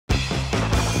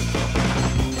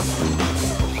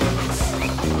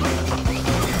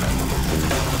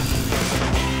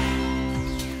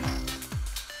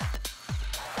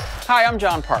Hi, I'm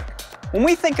John Park. When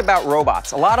we think about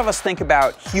robots, a lot of us think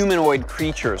about humanoid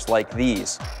creatures like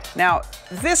these. Now,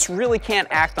 this really can't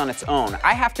act on its own.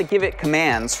 I have to give it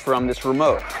commands from this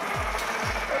remote.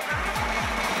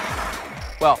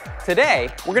 Well, today,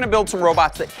 we're going to build some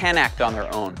robots that can act on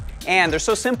their own. And they're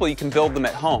so simple you can build them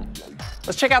at home.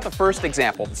 Let's check out the first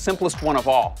example, the simplest one of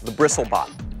all, the Beetlebot.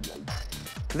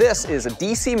 This is a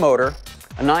DC motor,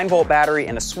 a 9-volt battery,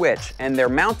 and a switch, and they're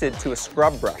mounted to a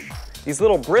scrub brush. These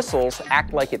little bristles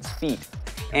act like its feet.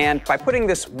 And by putting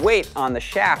this weight on the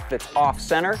shaft that's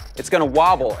off-center, it's going to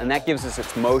wobble, and that gives us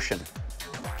its motion.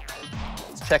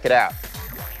 Let's check it out.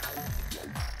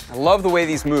 I love the way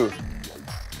these move.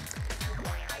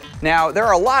 Now, there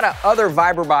are a lot of other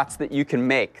vibrabots that you can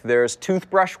make. There's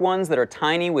toothbrush ones that are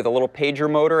tiny with a little pager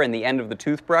motor in the end of the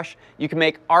toothbrush. You can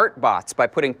make art bots by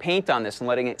putting paint on this and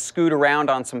letting it scoot around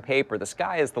on some paper. The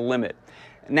sky is the limit.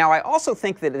 Now, I also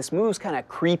think that this moves kind of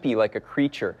creepy like a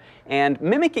creature, and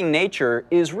mimicking nature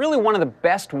is really one of the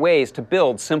best ways to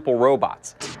build simple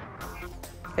robots.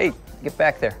 Hey, get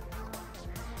back there.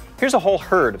 Here's a whole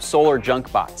herd of solar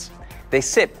junkbots. They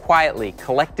sit quietly,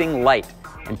 collecting light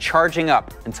and charging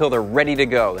up until they're ready to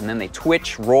go, and then they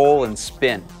twitch, roll, and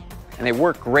spin. And they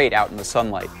work great out in the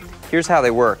sunlight. Here's how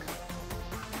they work.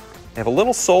 They have a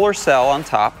little solar cell on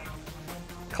top,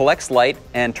 collects light,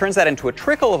 and turns that into a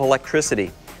trickle of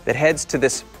electricity that heads to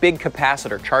this big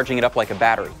capacitor, charging it up like a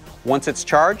battery. Once it's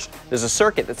charged, there's a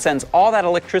circuit that sends all that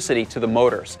electricity to the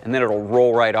motors, and then it'll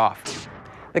roll right off.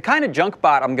 The kind of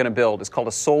junkbot I'm going to build is called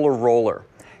a solar roller.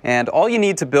 And all you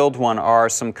need to build one are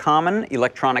some common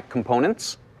electronic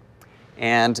components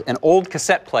and an old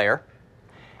cassette player,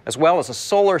 as well as a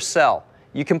solar cell.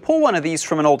 You can pull one of these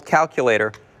from an old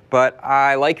calculator, but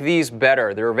I like these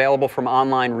better. They're available from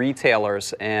online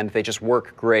retailers, and they just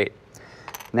work great.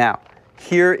 Now,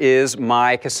 here is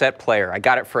my cassette player. I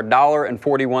got it for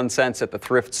 $1.41 at the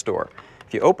thrift store.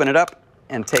 If you open it up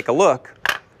and take a look,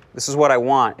 this is what I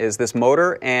want, is this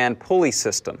motor and pulley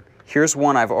system. Here's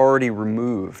one I've already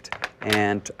removed,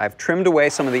 and I've trimmed away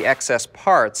some of the excess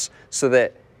parts so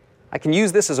that I can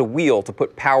use this as a wheel to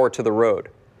put power to the road.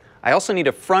 I also need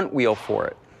a front wheel for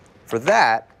it. For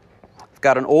that, I've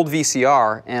got an old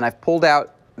VCR, and I've pulled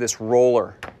out this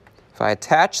roller. If I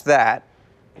attach that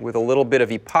with a little bit of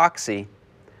epoxy,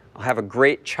 I'll have a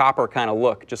great chopper kind of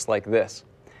look, just like this.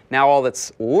 Now all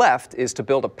that's left is to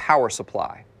build a power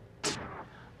supply.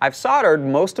 I've soldered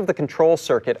most of the control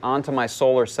circuit onto my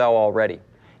solar cell already.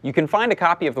 You can find a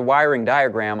copy of the wiring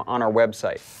diagram on our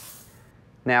website.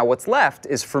 Now what's left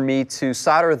is for me to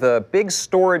solder the big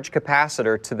storage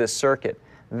capacitor to this circuit.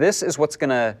 This is what's going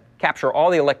to capture all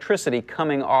the electricity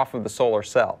coming off of the solar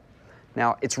cell.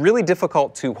 Now it's really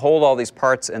difficult to hold all these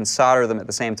parts and solder them at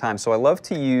the same time, so I love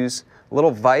to use a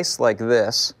little vise like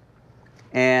this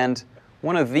and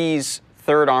one of these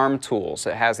third arm tools.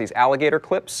 It has these alligator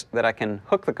clips that I can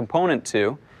hook the component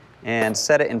to and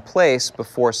set it in place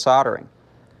before soldering.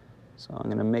 So I'm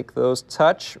going to make those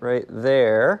touch right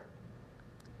there.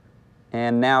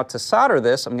 And now to solder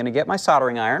this, I'm going to get my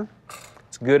soldering iron.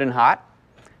 It's good and hot.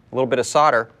 A little bit of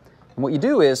solder. And what you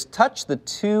do is touch the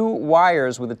two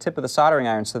wires with the tip of the soldering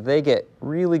iron so they get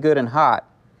really good and hot.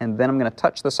 And then I'm going to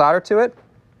touch the solder to it,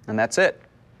 and that's it.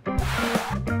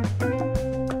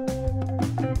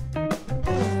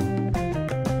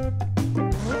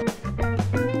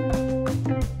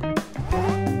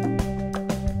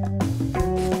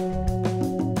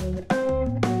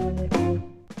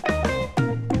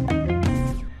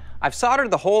 I've soldered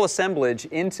the whole assemblage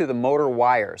into the motor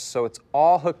wires, so it's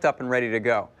all hooked up and ready to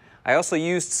go. I also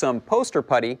used some poster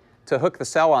putty to hook the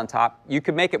cell on top. You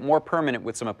could make it more permanent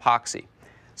with some epoxy.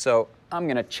 So I'm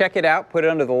going to check it out, put it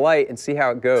under the light, and see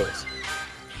how it goes.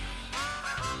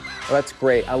 Well, that's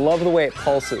great. I love the way it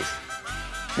pulses.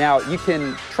 Now, you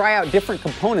can try out different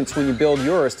components when you build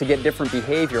yours to get different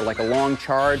behavior, like a long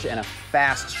charge and a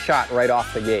fast shot right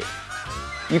off the gate.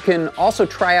 You can also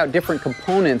try out different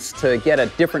components to get a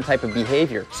different type of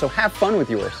behavior, so have fun with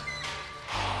yours.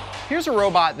 Here's a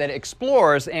robot that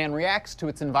explores and reacts to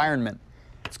its environment.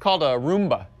 It's called a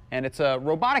Roomba, and it's a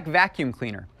robotic vacuum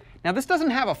cleaner. Now this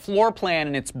doesn't have a floor plan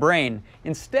in its brain.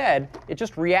 Instead, it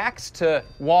just reacts to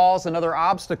walls and other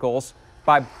obstacles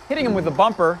by hitting them with the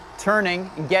bumper, turning,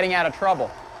 and getting out of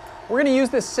trouble. We're going to use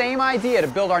this same idea to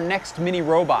build our next mini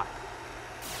robot.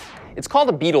 It's called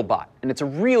a Beetlebot, and it's a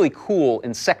really cool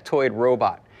insectoid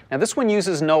robot. Now this one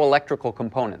uses no electrical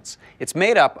components. It's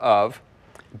made up of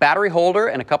a battery holder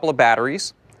and a couple of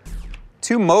batteries,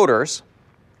 two motors,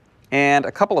 and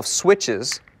a couple of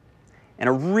switches, and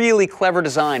a really clever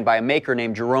design by a maker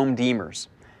named Jerome Demers.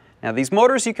 Now these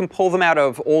motors, you can pull them out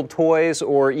of old toys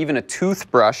or even a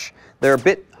toothbrush. They're a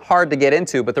bit hard to get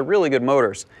into, but they're really good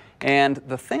motors. And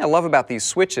the thing I love about these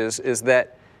switches is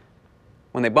that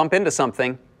when they bump into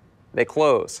something, they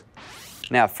close.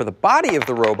 Now, for the body of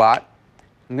the robot,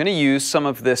 I'm going to use some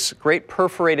of this great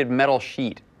perforated metal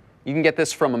sheet. You can get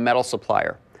this from a metal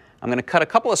supplier. I'm going to cut a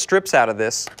couple of strips out of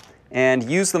this and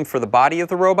use them for the body of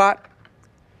the robot,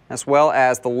 as well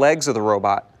as the legs of the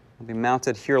robot. They'll be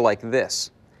mounted here like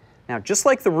this. Now, just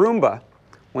like the Roomba,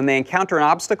 when they encounter an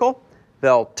obstacle,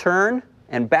 they'll turn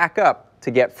and back up to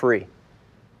get free.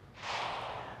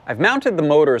 I've mounted the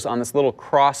motors on this little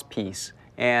cross piece,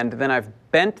 and then I've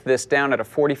bent this down at a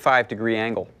 45-degree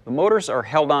angle. The motors are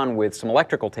held on with some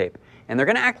electrical tape, and they're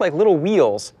going to act like little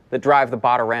wheels that drive the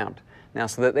bot around. Now,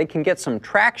 so that they can get some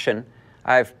traction,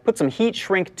 I've put some heat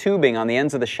shrink tubing on the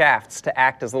ends of the shafts to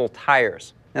act as little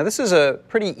tires. Now, this is a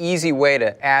pretty easy way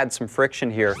to add some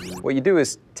friction here. What you do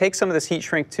is take some of this heat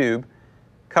shrink tube,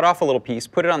 cut off a little piece,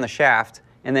 put it on the shaft,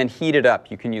 and then heat it up.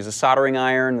 You can use a soldering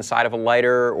iron, the side of a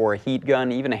lighter, or a heat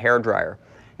gun, even a hairdryer.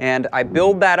 And I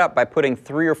build that up by putting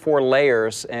 3 or 4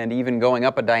 layers and even going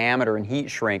up a diameter in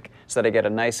heat shrink so that I get a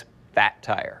nice fat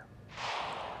tire.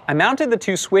 I mounted the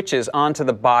 2 switches onto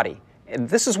the body. And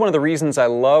this is one of the reasons I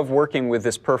love working with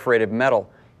this perforated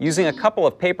metal. Using a couple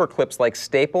of paper clips like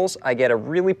staples, I get a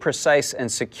really precise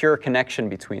and secure connection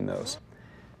between those.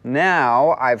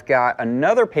 Now I've got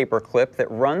another paper clip that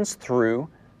runs through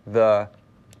the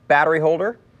battery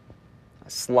holder. I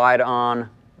slide on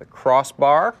the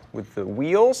crossbar with the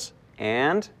wheels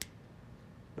and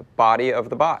the body of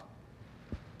the bot.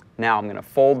 Now I'm going to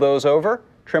fold those over,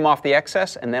 trim off the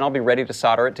excess, and then I'll be ready to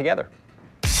solder it together.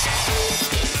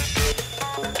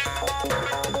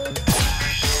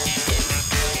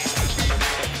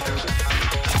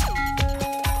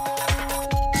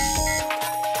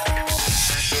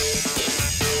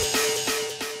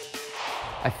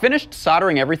 I finished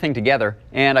soldering everything together,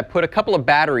 and I put a couple of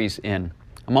batteries in.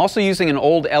 I'm also using an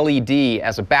old LED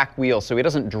as a back wheel so he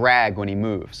doesn't drag when he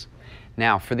moves.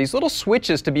 Now, for these little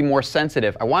switches to be more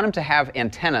sensitive, I want him to have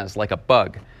antennas like a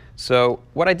bug. So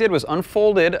what I did was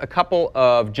unfolded a couple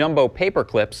of jumbo paper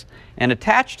clips and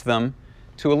attached them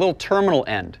to a little terminal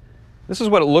end. This is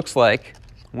what it looks like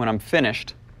when I'm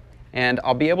finished. And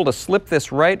I'll be able to slip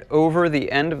this right over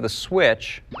the end of the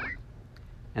switch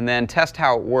and then test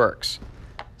how it works,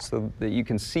 so that you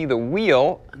can see the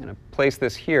wheel. I'm going to place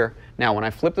this here. Now, when I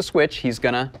flip the switch, he's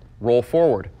going to roll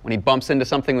forward. When he bumps into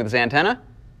something with his antenna,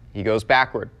 he goes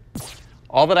backward.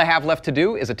 All that I have left to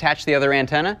do is attach the other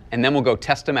antenna, and then we'll go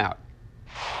test him out.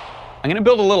 I'm going to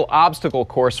build a little obstacle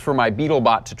course for my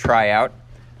Beetlebot to try out.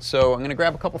 So I'm going to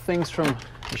grab a couple things from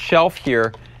the shelf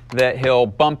here that he'll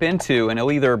bump into, and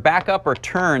he'll either back up or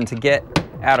turn to get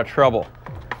out of trouble.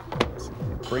 So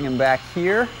bring him back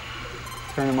here,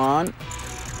 turn him on.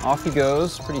 Off he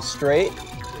goes, pretty straight.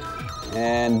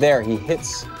 And there, he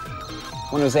hits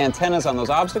one of his antennas on those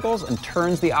obstacles and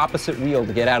turns the opposite wheel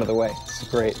to get out of the way. It's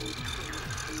great.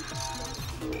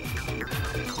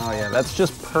 Oh yeah, that's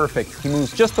just perfect. He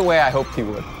moves just the way I hoped he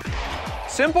would.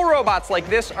 Simple robots like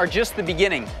this are just the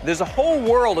beginning. There's a whole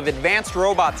world of advanced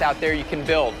robots out there you can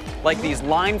build, like these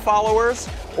line followers,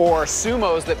 or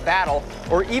sumos that battle,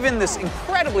 or even this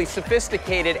incredibly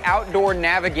sophisticated outdoor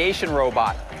navigation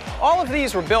robot. All of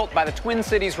these were built by the Twin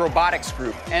Cities Robotics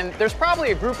Group, and there's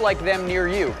probably a group like them near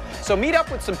you. So meet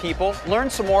up with some people, learn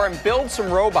some more, and build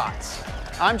some robots.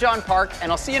 I'm John Park,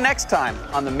 and I'll see you next time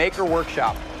on the Maker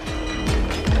Workshop.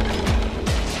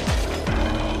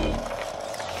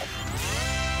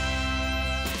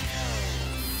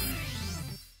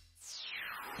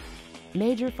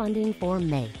 Major funding for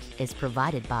MAKE is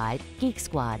provided by Geek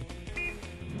Squad.